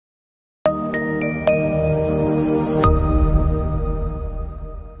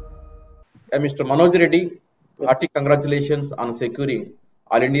Mr. Manoj Reddy, Yes. hearty congratulations on securing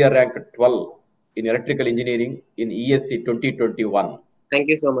All India rank 12 in electrical engineering in ESE 2021. Thank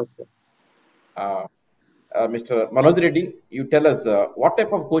you so much, sir. Uh, Mr. Manoj Reddy, you tell us what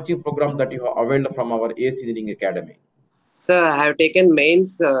type of coaching program that you have availed from our ESE Engineering Academy. Sir, I have taken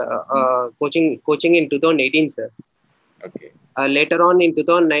mains coaching in 2018, sir. Okay, Later on in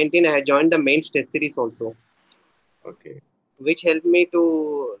 2019, I joined the mains test series also, okay, which helped me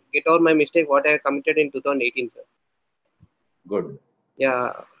to get over my mistake what I committed in 2018, sir. good.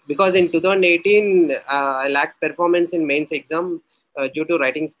 Yeah, because in 2018, I lacked performance in mains exam due to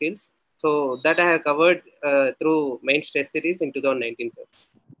writing skills. So that I have covered through mains test series in 2019, sir.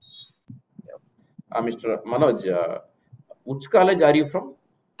 Mr. Manoj, which college are you from?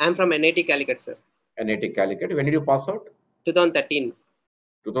 I'm from NIT Calicut, sir. NIT Calicut. When did you pass out? 2013.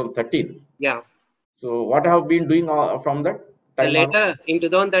 2013. Yeah. So, what have been doing from that time Later, onwards? in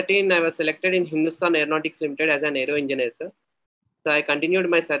 2013, I was selected in Hindustan Aeronautics Limited as an aero engineer, sir. So I continued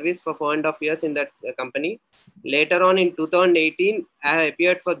my service for 4.5 years in that company. Later on in 2018, I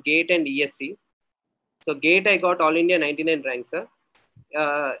appeared for GATE and ESE. So GATE, I got All India 99 rank, sir.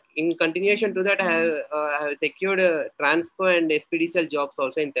 In continuation to that, I have secured Transco and SPDCL jobs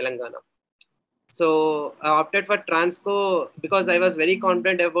also in Telangana. So I opted for Transco because I was very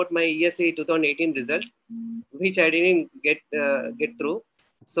confident about my ESE 2018 result, which I didn't get through.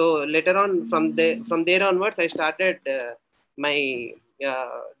 So later on, from there onwards, I started my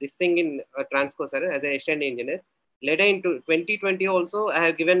this thing in Transco, sir, as an assistant engineer. Later into 2020 also, I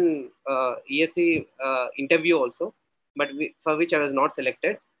have given ESE interview also, but for which I was not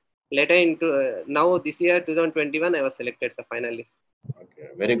selected. Later into now this year 2021, I was selected, sir, finally. Okay,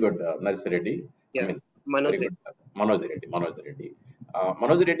 very good, Nurse Reddy. I Yeah, mean, Manoj very Reddy. good, Manoj Reddy. Manoj Reddy.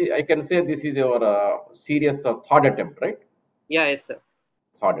 Manoj Reddy, I can say this is your serious third attempt, right? Yeah, yes, sir.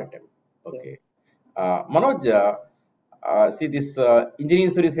 Third attempt. Yeah. Okay. Manoj, see this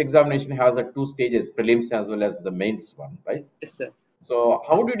engineering service examination has two stages, prelims as well as the mains one, right? Yes, sir. So,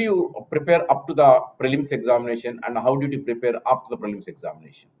 how did you prepare up to the prelims examination, and how did you prepare after the prelims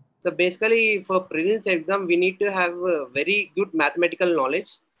examination? So basically, for prelims exam, we need to have very good mathematical knowledge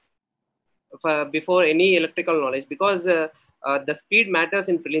for, before any electrical knowledge, because the speed matters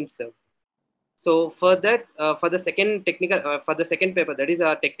in prelims, sir. So for that, for the second paper, that is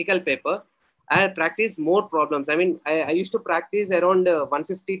a technical paper, I practice more problems. I mean, I used to practice around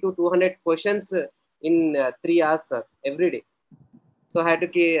 150 to 200 questions in 3 hours, sir, every day. So I had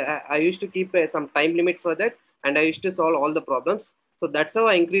to I used to keep some time limit for that, and I used to solve all the problems. So that's how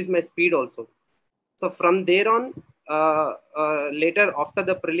I increased my speed also. So from there on, later after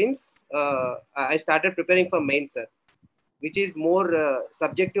the prelims, I started preparing for mains, sir, which is more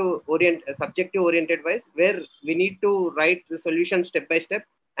subjective oriented wise, where we need to write the solution step by step,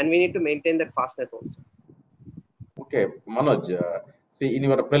 and we need to maintain that fastness also. Okay, Manoj, see in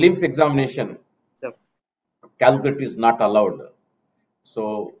your prelims examination, So calculate is not allowed.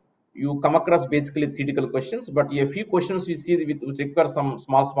 So you come across basically theoretical questions, but a few questions you see which require some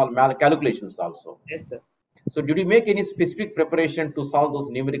small calculations also. yes, sir. So did you make any specific preparation to solve those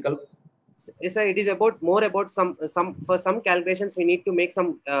numericals? So, yes, sir. It is about more about some for some calculations we need to make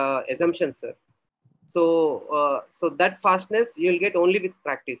some assumptions, sir. So that fastness you'll get only with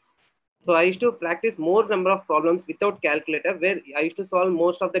practice. So I used to practice more number of problems without calculator, where I used to solve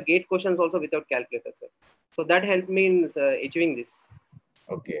most of the gate questions also without calculator, sir. So that helped me in achieving this.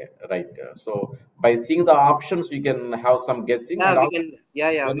 Okay, right. So by seeing the options, we can have some guessing, Yeah, and we also can. Yeah,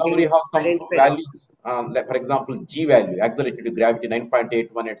 yeah, we whenever you can have some identify the values, like for example, G value, acceleration to gravity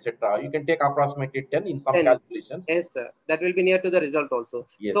 9.81, etc., you can take approximately 10 in some 10. calculations. Yes, sir. That will be near to the result also.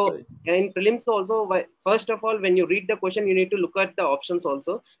 Yes, So in prelims also, first of all, when you read the question, you need to look at the options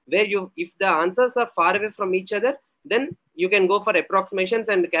also, where if the answers are far away from each other, then you can go for approximations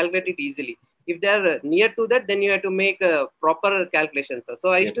and calculate it easily. If they are near to that, then you have to make proper calculations, sir. So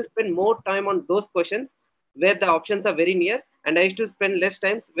I used yes, to spend more time on those questions where the options are very near, and I used to spend less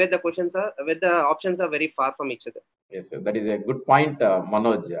times where the options are very far from each other. yes. That is a good point,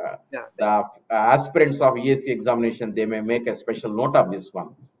 Manoj. Yeah, The thank you. aspirants of ESC examination, they may make a special note of this one.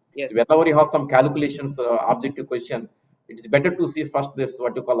 Yes. So whenever you have some calculations, objective question, it's better to see first this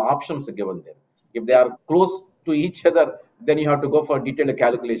what you call options given there. If they Yes, are close to each other, then you have to go for detailed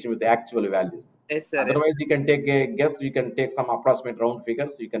calculation with the actual values. yes, sir. Yes, Otherwise, you can take a guess, you can take some approximate round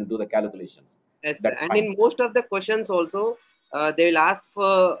figures, you can do the calculations. yes, sir. That's And fine. in most of the questions also, they will ask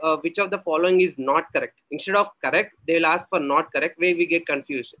for which of the following is not correct. Instead of correct, they will ask for not correct, where we get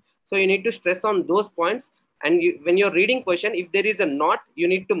confused. So you need to stress on those points. And when you're reading question, if there is a not, you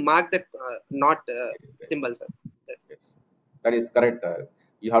need to mark that not Yes, yes. symbol, sir. Yes, that is correct.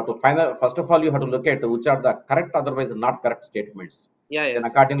 You have to find out, first of all, you have to look at which are the correct, otherwise not correct statements. Yeah, Then yes,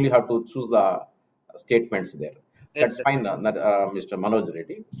 accordingly, you have to choose the statements there. yes, That's sir. fine, Mr. Manoj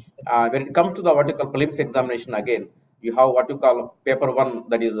Reddy. When it comes to the what you call prelims examination, again, you have what you call paper one,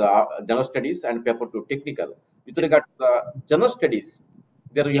 that is general studies, and paper two, technical. With Yes, regard sir. to the general studies,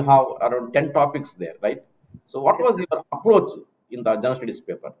 there Yeah, you have around 10 topics there, right? So, what yes, was sir. your approach in the general studies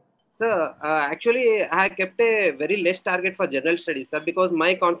paper? Sir, actually, I kept a very less target for general studies, sir, because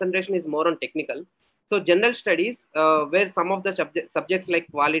my concentration is more on technical. So, general studies, where some of the subjects like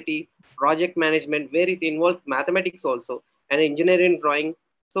quality, project management, where it involves mathematics also, and engineering drawing.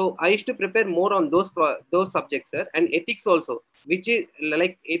 So, I used to prepare more on those subjects, sir, and ethics also, which is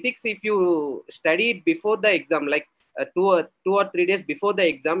like ethics. If you study it before the exam, like 2 or 3 days before the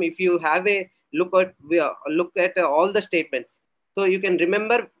exam, if you have a look at all the statements, so you can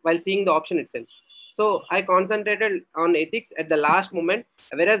remember while seeing the option itself. So I concentrated on ethics at the last moment,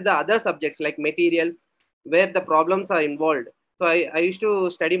 whereas the other subjects like materials, where the problems are involved, so I used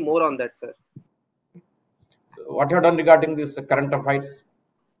to study more on that, sir. So, what you have done regarding this current affairs?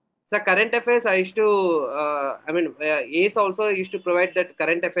 So current affairs, I used to, ACE also used to provide that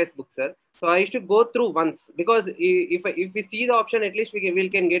current affairs book, sir. So I used to go through once, because if we see the option, at least we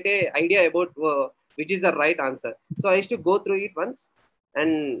can get a idea about which is the right answer. So I used to go through it once,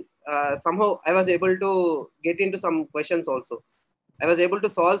 and somehow I was able to get into some questions also. I was able to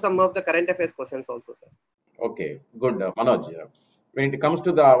solve some of the current affairs questions also, sir. Okay, good, Manoj. When it comes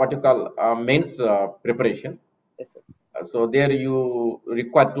to the what you call mains preparation, Yes, sir. so there you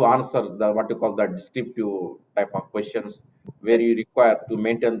require to answer the what you call the descriptive type of questions, where Yes, you require to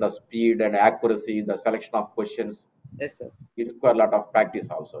maintain the speed and accuracy, the selection of questions. yes, sir. You require a lot of practice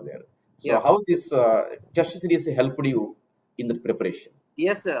also there. So Yeah. how this test series helped you in the preparation?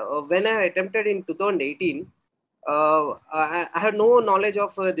 Yes, sir. When I attempted in 2018, I had no knowledge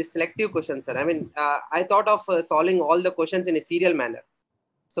of the selective questions, sir. I mean, I thought of solving all the questions in a serial manner.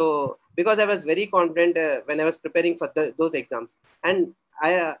 So, because I was very confident when I was preparing for those exams, and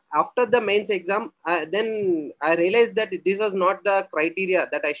after the mains exam, then I realized that this was not the criteria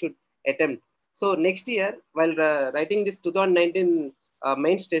that I should attempt. So next year, while writing this 2019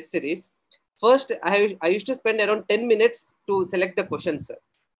 mains test series, first I used to spend around 10 minutes to select the questions, sir,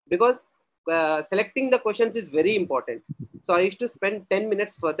 because selecting the questions is very important. So I used to spend 10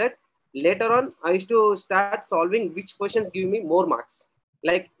 minutes for that. Later on, I used to start solving which questions give me more marks.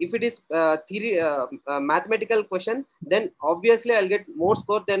 Like if it is theory mathematical question, then obviously I'll get more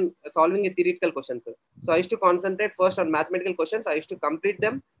score than solving a theoretical question, sir. So I used to concentrate first on mathematical questions. I used to complete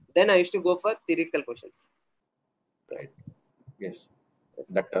them, then I used to go for theoretical questions. Yeah. Right. Yes. Yes.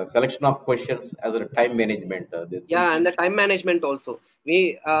 That selection of questions as a time management, the Yeah, and thinking. the time management also.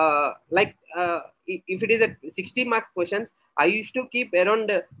 We if it is a 60 marks questions, I used to keep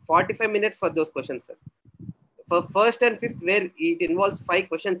around 45 minutes for those questions, sir. For first and fifth, where it involves 5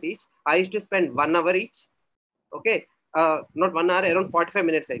 questions each, I used to spend 1 hour each. Okay, not 1 hour, around 45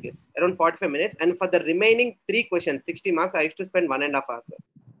 minutes, I guess, around 45 minutes. And for the remaining 3 questions, 60 marks, I used to spend 1.5 hours, sir.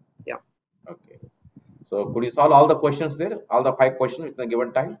 Yeah. Okay. So could you solve all the questions there, all the five questions within a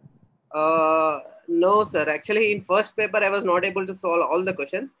given time? Uh, no, sir. Actually, in first paper, I was not able to solve all the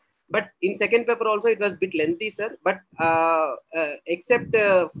questions. But in second paper also, it was a bit lengthy, sir. But except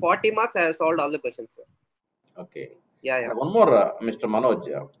 40 marks, I have solved all the questions, sir. Okay. Yeah, yeah. And one more, Mr.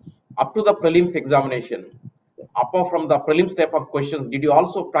 Manoj, up to the prelims examination, apart from the prelims type of questions, did you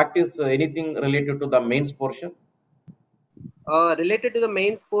also practice anything related to the mains portion? Related to the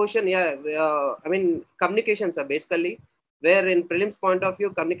mains portion, yeah, I mean, communications are basically where in prelims point of view,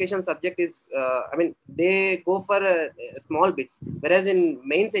 communication subject is, they go for small bits, whereas in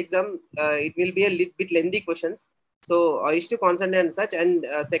mains exam, it will be a little bit lengthy questions. So I used to concentrate on such. And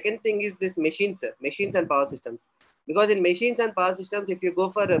second thing is this machines and power systems. Because in machines and power systems, if you go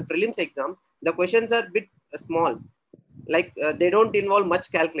for a prelims exam, the questions are bit small, like they don't involve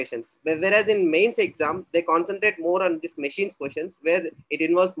much calculations, whereas in mains exam they concentrate more on this machines questions where it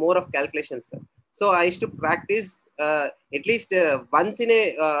involves more of calculations, sir. So I used to practice at least once in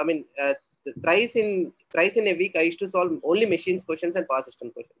a thrice in a week. I used to solve only machines questions and power system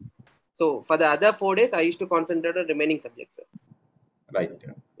questions. So for the other 4 days, I used to concentrate on remaining subjects, sir. Right.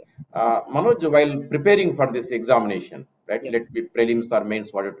 Manoj, while preparing for this examination, right, Yeah. let be prelims or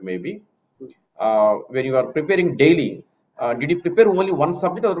mains, what it may be, Hmm. when you are preparing daily, did you prepare only one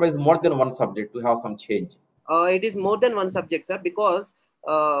subject, otherwise more than one subject to have some change? It is more than one subject, sir, because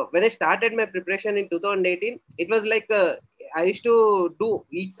when I started my preparation in 2018, it was like I used to do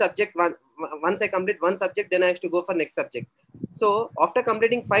each subject once I complete one subject, then I used to go for next subject. So after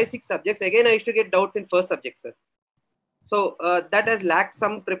completing 5, 6 subjects, again I used to get doubts in first subject, sir. So that has lacked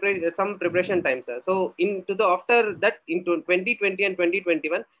some preparation time, sir. So into the after that into 2020 and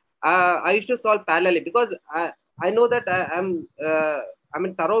 2021, I used to solve parallelly because I know that I'm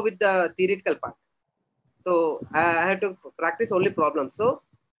in thorough with the theoretical part. So I had to practice only problems. So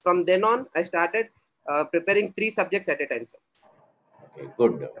from then on I started preparing 3 subjects at a time, sir. Okay,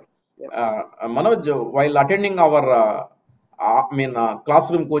 good. Yeah. Manoj, while attending our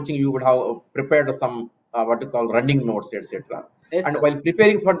classroom coaching, you would have prepared some what you call running notes, etc. Yes, And sir. while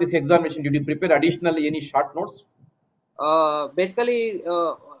preparing for this examination, did you prepare additionally any short notes? Basically,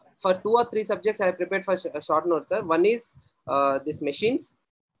 for 2 or 3 subjects, I prepared for short notes, sir. One is this machines,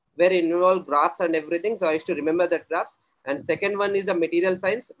 where it involves graphs and everything. So I used to remember that graphs. And second one is a material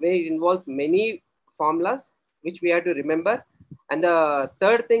science, where it involves many formulas, which we have to remember. And the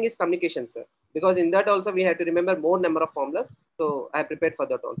third thing is communication, sir. Because in that also we have to remember more number of formulas. So I prepared for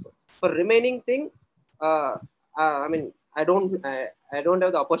that also. For remaining thing, uh, I mean, I don't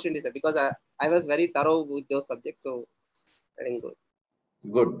have the opportunity, sir, because I was very thorough with those subjects. So I didn't go.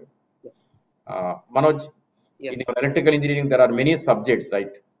 Good. Yeah. Manoj, in Yes. your electrical engineering, there are many subjects,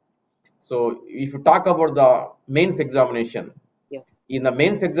 right? So if you talk about the mains examination, Yeah. in the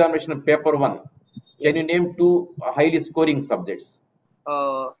mains examination paper one, Yeah. can you name two highly scoring subjects?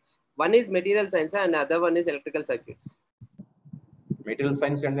 Uh, One is material science and other one is electrical circuits. Material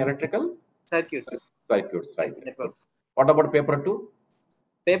science and electrical Circuits. circuits, Yeah, right? Good. networks. What about paper two?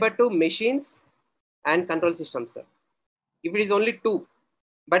 Paper two, machines and control systems, sir. If it is only two,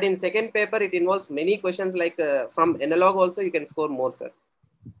 but in second paper it involves many questions like from analog also you can score more, sir.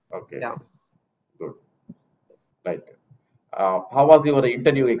 Okay, Yeah. good. Right. How was your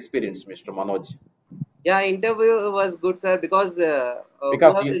interview experience, Mr. Manoj? Yeah, interview was good, sir, because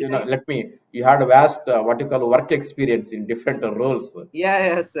Because whoever you know, interviewed, let me, you had a vast what you call work experience in different roles. yeah,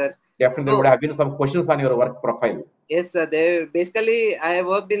 yeah, sir. Definitely, there would So have been some questions on your work profile. yes, sir. They basically I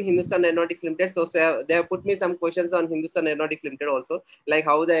worked in Hindustan Aeronautics Limited, so sir, they have put me some questions on Hindustan Aeronautics Limited also, like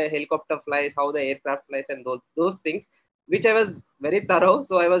how the helicopter flies, how the aircraft flies, and those things, which I was very thorough,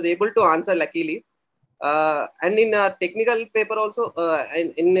 so I was able to answer luckily. And in a technical paper also,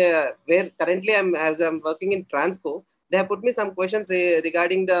 where currently I'm working in Transco, they have put me some questions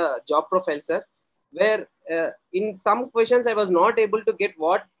regarding the job profile, sir, where in some questions I was not able to get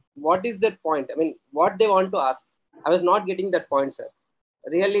what is the point. I mean, what they want to ask. I was not getting that point, sir.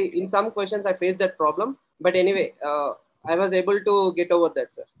 Really, in some questions I faced that problem, but anyway, I was able to get over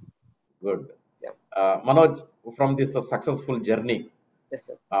that, sir. Good. Yeah. Manoj, from this successful journey, Yes,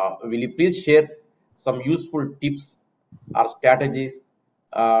 sir. will you please share some useful tips or strategies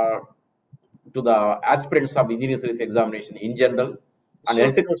uh, to the aspirants of engineering service examination in general and Sure.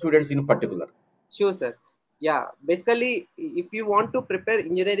 electrical students in particular? Sure, sir. Yeah, basically, if you want to prepare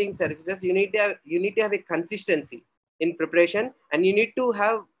engineering services, you need to have a consistency in preparation, and you need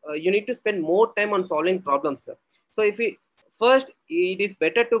to spend more time on solving problems, sir. So if we first, it is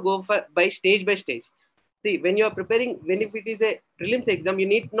better to go for by stage by stage. See, when you are preparing, when if it is a prelims exam, you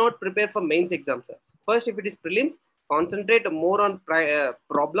need not prepare for mains exam, sir. First, if it is prelims, concentrate more on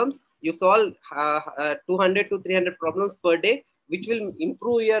problems. You solve 200 to 300 problems per day, which will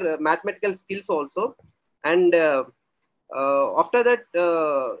improve your mathematical skills also. And after that,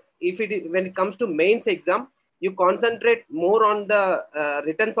 if it is, when it comes to mains exam, you concentrate more on the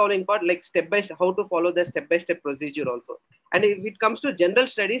written solving part, like step by how to follow the step by step procedure also. And if it comes to general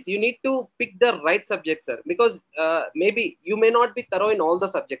studies, you need to pick the right subject, sir, because maybe you may not be thorough in all the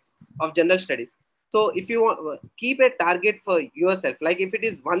subjects of general studies. So if you want, keep a target for yourself, like if it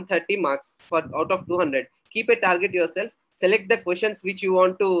is 130 marks for out of 200, keep a target yourself, select the questions which you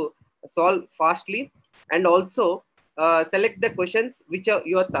want to solve fastly, and also select the questions which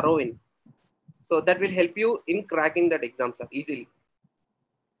you are thorough in. So that will help you in cracking that exam, sir, easily.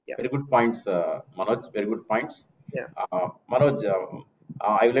 Yeah. Very good points, Manoj. Very good points. Yeah. Manoj,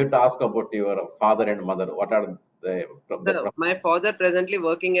 I would like to ask about your father and mother. What are the So my father presently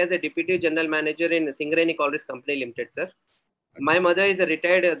working as a deputy general manager in Singareni College Company Limited, sir. My mother is a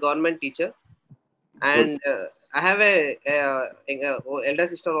retired government teacher, good? and I have a elder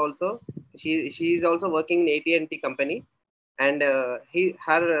sister also. She is also working in AT&T company, and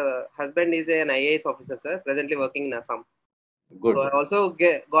her husband is an IAS officer, sir, presently working in Assam. So I Good. also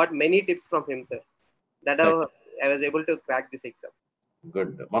got many tips from him, sir. That Right. I was able to crack this exam.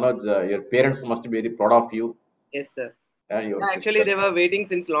 Good. Manoj, your parents must be very proud of you Yes, sir. and your Yeah, actually, sister. they were waiting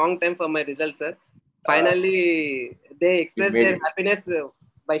since long time for my results, sir. Uh, Finally, they you expressed made their it. happiness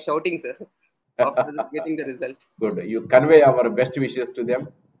by shouting, sir, after getting the result. Good. You convey our best wishes to them.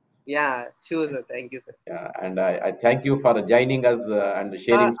 Yeah, sure, sir. Thank you, sir. Yeah, and I thank you for joining us and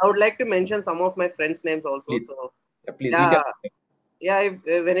sharing. I would like to mention some of my friends' names also. Please, So, Please, you Yeah, can. yeah.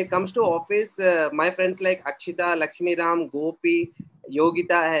 When it comes to office, my friends like Akshita, Lakshmi Ram, Gopi,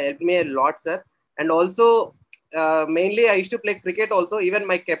 Yogita helped me a lot, sir. And also, mainly I used to play cricket. Also, even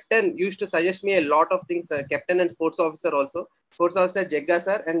my captain used to suggest me a lot of things. Captain and sports officer also, sports officer Jegga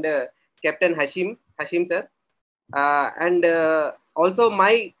sir and Captain Hashim sir. And also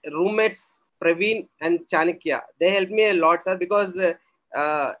my roommates Praveen and Chanakya, they helped me a lot, sir, because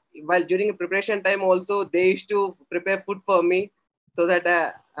while during preparation time also they used to prepare food for me so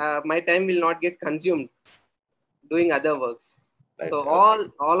that my time will not get consumed doing other works. Right. So Okay.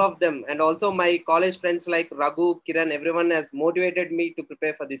 all of them, and also my college friends like Raghu, Kiran, everyone has motivated me to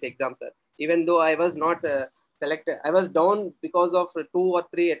prepare for this exam, sir. Even though I was not selected, I was down because of 2 or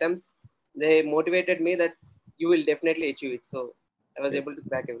 3 attempts. They motivated me that you will definitely achieve it. So I was Yes. able to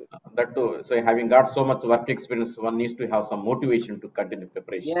crack everything. That too. So having got so much work experience, one needs to have some motivation to continue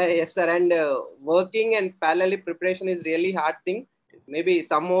preparation. Yeah, yes, sir. And working and parallel preparation is really hard thing. Yes, yes. Maybe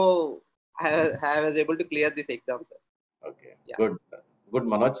somehow I was able to clear this exam, sir. Okay. Yeah. Good. Good,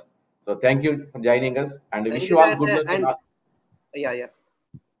 Manoj. So thank you for joining us, and we Thank wish you, you all sir. good luck in And all. yeah, yes.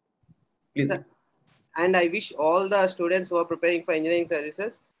 Please. Sir, and I wish all the students who are preparing for engineering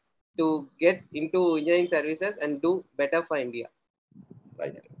services to get into engineering services and do better for India.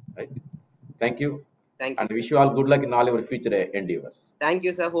 Right. Yeah. Right. Thank you, Thank you, and sir. wish you all good luck in all your future endeavors. Thank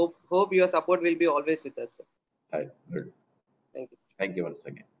you, sir. Hope your support will be always with us, sir. Right. Good. Thank you. Thank you once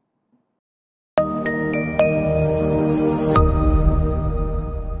again.